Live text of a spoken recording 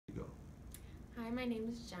Hi, my name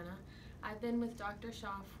is Jenna. I've been with Dr.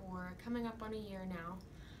 Shah for coming up on a year now.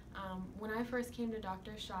 When I first came to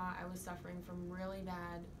Dr. Shah, I was suffering from really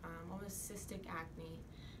bad, almost cystic acne,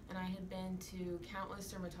 and I had been to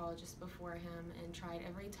countless dermatologists before him and tried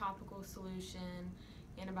every topical solution,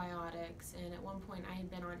 antibiotics, and at one point I had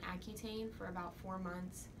been on Accutane for about 4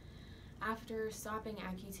 months. After stopping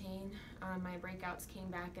Accutane, my breakouts came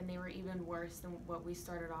back and they were even worse than what we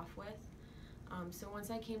started off with. So once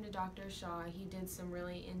I came to Dr. Shah, he did some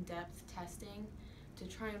really in-depth testing to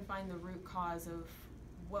try and find the root cause of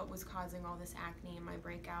what was causing all this acne in my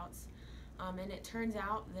breakouts. And it turns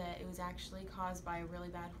out that it was actually caused by a really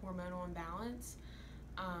bad hormonal imbalance.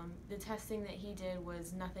 The testing that he did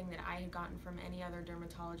was nothing that I had gotten from any other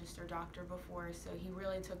dermatologist or doctor before, so he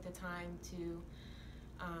really took the time to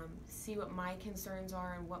see what my concerns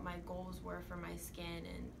are and what my goals were for my skin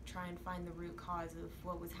and try and find the root cause of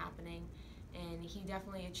what was happening. And he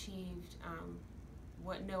definitely achieved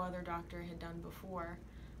what no other doctor had done before,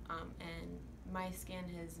 and my skin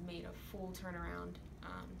has made a full turnaround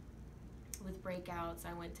with breakouts.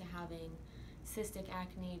 I went to having cystic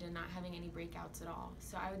acne to not having any breakouts at all.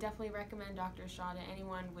 So I would definitely recommend Dr. Shah to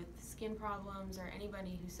anyone with skin problems or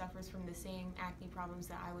anybody who suffers from the same acne problems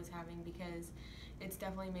that I was having, because it's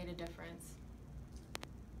definitely made a difference.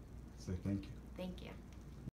 So thank you. Thank you.